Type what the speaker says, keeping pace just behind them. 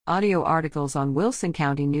Audio articles on Wilson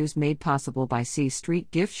County News made possible by C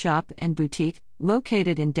Street Gift Shop and Boutique,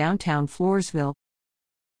 located in downtown Floresville.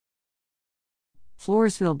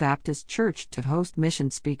 Floresville Baptist Church to host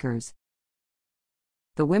mission speakers.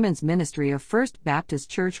 The Women's Ministry of First Baptist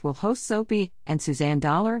Church will host Sophie and Suzanne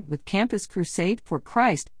Dollar with Campus Crusade for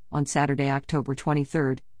Christ on Saturday, October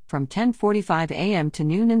 23, from 10:45 a.m. to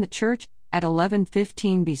noon in the church at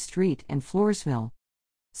 1115 B Street in Floresville.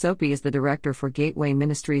 Sophie is the director for Gateway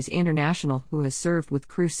Ministries International, who has served with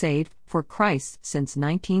Crusade for Christ since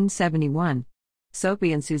 1971.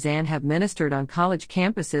 Sophie and Suzanne have ministered on college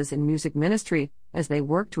campuses in music ministry as they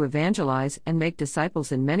work to evangelize and make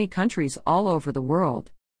disciples in many countries all over the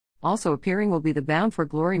world. Also appearing will be the Bound for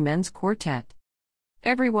Glory Men's Quartet.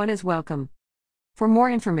 Everyone is welcome. For more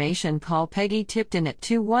information, call Peggy Tipton at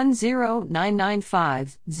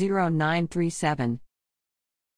 210-995-0937.